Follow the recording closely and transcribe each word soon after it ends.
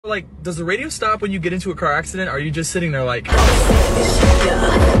Like, does the radio stop when you get into a car accident? Or are you just sitting there like... Hey,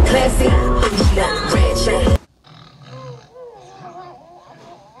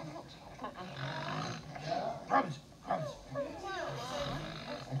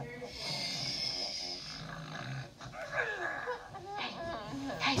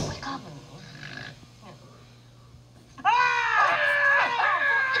 wake up.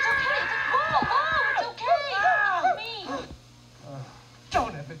 It's okay. It's okay. It's me.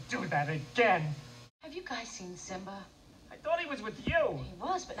 Don't ever do that again. Have you guys seen Simba? I thought he was with you. He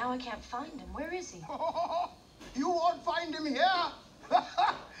was, but now I can't find him. Where is he? You won't find him here.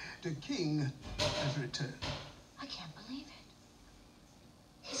 The king has returned. I can't believe it.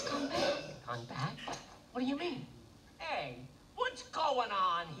 He's come back. Gone back? What do you mean? Hey, what's going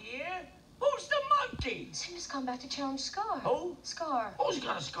on here? Who's the monkey? Simba's come back to challenge Scar. Who? Scar. Who's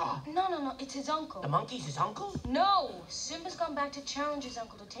got a scar? No. It's his uncle. The monkey's his uncle? No. Simba's gone back to challenge his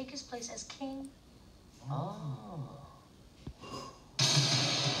uncle to take his place as king. Oh.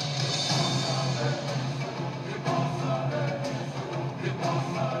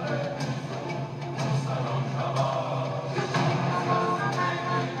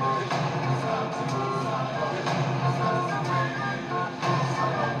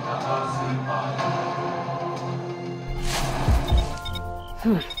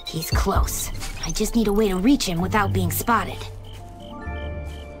 He's close. I just need a way to reach him without being spotted.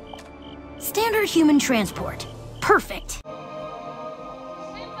 Standard human transport. Perfect.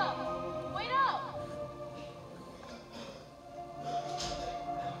 Simba, wait up.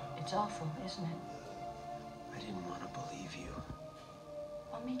 It's awful, isn't it? I didn't want to believe you.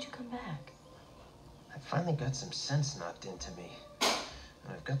 What made you come back? I finally got some sense knocked into me.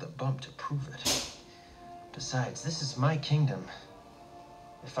 And I've got the bump to prove it. Besides, this is my kingdom.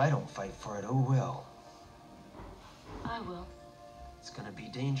 If I don't fight for it, who will? I will. It's gonna be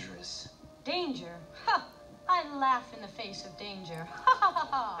dangerous. Danger? Ha! I laugh in the face of danger. Ha ha ha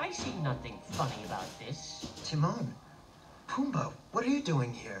ha! I see nothing funny about this. Timon, Pumbaa, what are you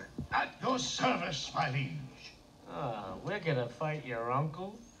doing here? At your service, my liege. We're gonna fight your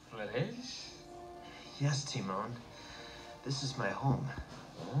uncle for this? Yes, Timon. This is my home.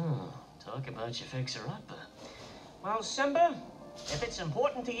 Oh, talk about your fixer-upper. Well, Simba, if it's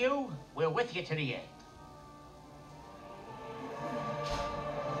important to you, we're with you to the end.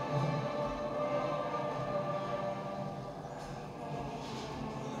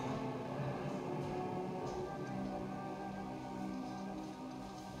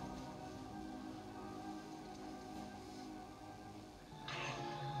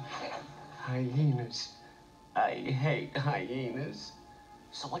 Hyenas. I hate hyenas.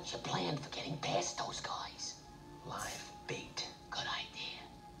 So what's your plan for getting past those guys? Live bait. Good idea.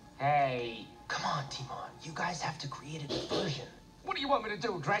 Hey, come on, Timon. You guys have to create a diversion. What do you want me to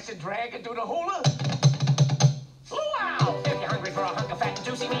do? Dress and drag and do the hula? Luau! If you're hungry for a hunk of fat and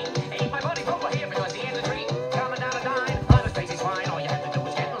juicy meat, eat my buddy over here because he has a treat. Coming down a dime, on his face he's fine. All you have to do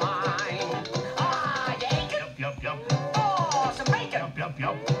is get in line. Ah, yank it. Yup. Oh, some bacon.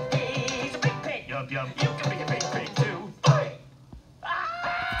 Yup. He's a big pig. Yup. You